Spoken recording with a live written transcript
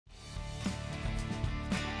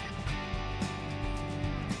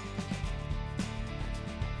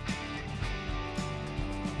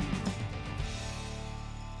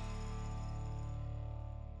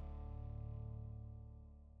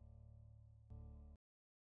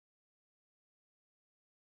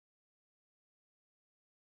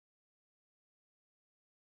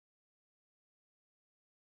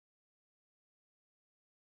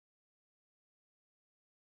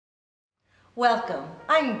Welcome,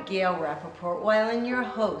 I'm Gayle Rappaport-Weiland, your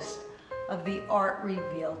host of the Art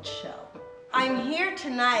Revealed Show. I'm here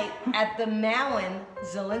tonight at the Mowen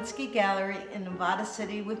Solinsky Gallery in Nevada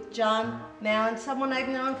City with John Mowen, someone I've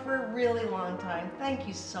known for a really long time. Thank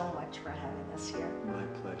you so much for having us here. My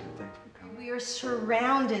pleasure, thanks for coming. We are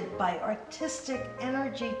surrounded by artistic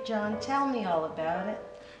energy. John, tell me all about it.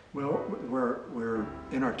 Well, we're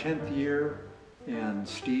in our 10th year, and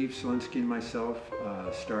Steve Solinsky and myself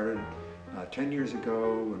started 10 years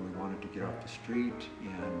ago when we wanted to get off the street,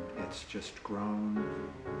 and it's just grown,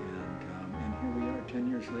 and here we are 10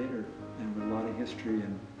 years later, and with a lot of history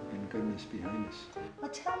and goodness behind us. Well,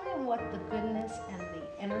 tell me what the goodness and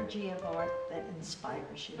the energy of art that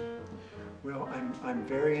inspires you. Well, I'm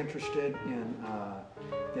very interested in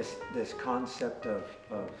this concept of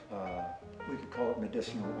we could call it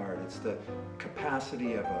medicinal art. It's the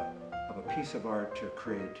capacity of a piece of art to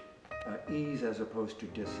create ease as opposed to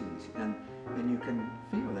dis-ease, and you can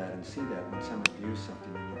feel that and see that when someone views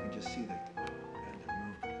something, and you can just see that and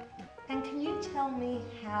they're moved. And can you tell me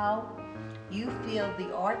how you feel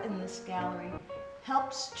the art in this gallery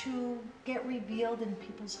helps to get revealed in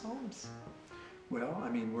people's homes? Well, I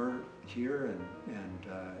mean, we're here and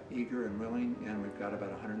eager and willing, and we've got about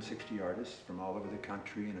 160 artists from all over the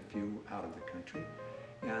country and a few out of the country,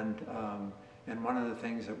 and one of the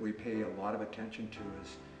things that we pay a lot of attention to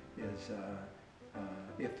is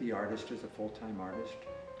if the artist is a full-time artist,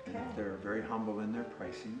 and if they're very humble in their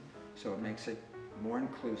pricing, so it makes it more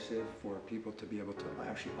inclusive for people to be able to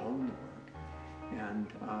actually own the work.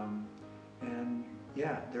 And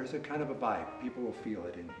yeah, there's a kind of a vibe. People will feel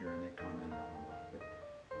it in here, and they comment on a lot of it.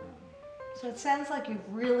 So it sounds like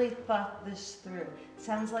you've really thought this through. It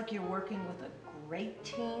sounds like you're working with a great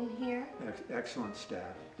team here. Excellent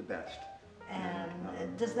staff, the best. And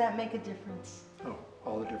does that make a difference? Oh,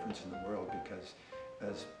 all the difference in the world, because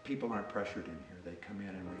as people aren't pressured in here, they come in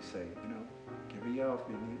and we say, you know, give me a yell if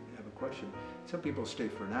you have a question. Some people stay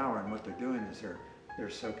for an hour, and what they're doing is they're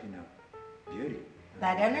soaking up beauty.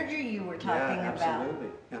 That energy you were talking about. Absolutely.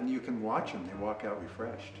 And you can watch them, they walk out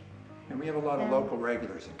refreshed. And we have a lot of local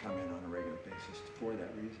regulars that come in on a regular basis for that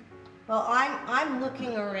reason. Well, I'm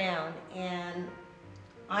looking around, and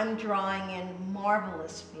I'm drawing in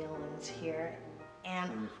marvelous feelings here, and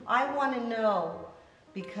Wonderful. I want to know,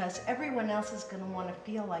 because everyone else is going to want to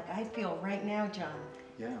feel like I feel right now, John.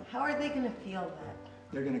 Yeah. How are they going to feel that?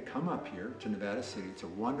 They're going to come up here to Nevada City. It's a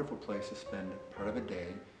wonderful place to spend part of a day.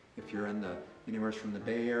 If you're in anywhere from the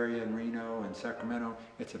Bay Area and Reno and Sacramento,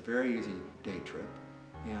 it's a very easy day trip.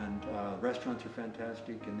 And restaurants are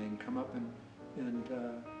fantastic, and they can come up and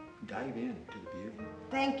dive into the beauty.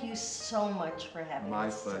 Thank you so much for having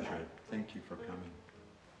us My pleasure. tonight. Thank you for coming.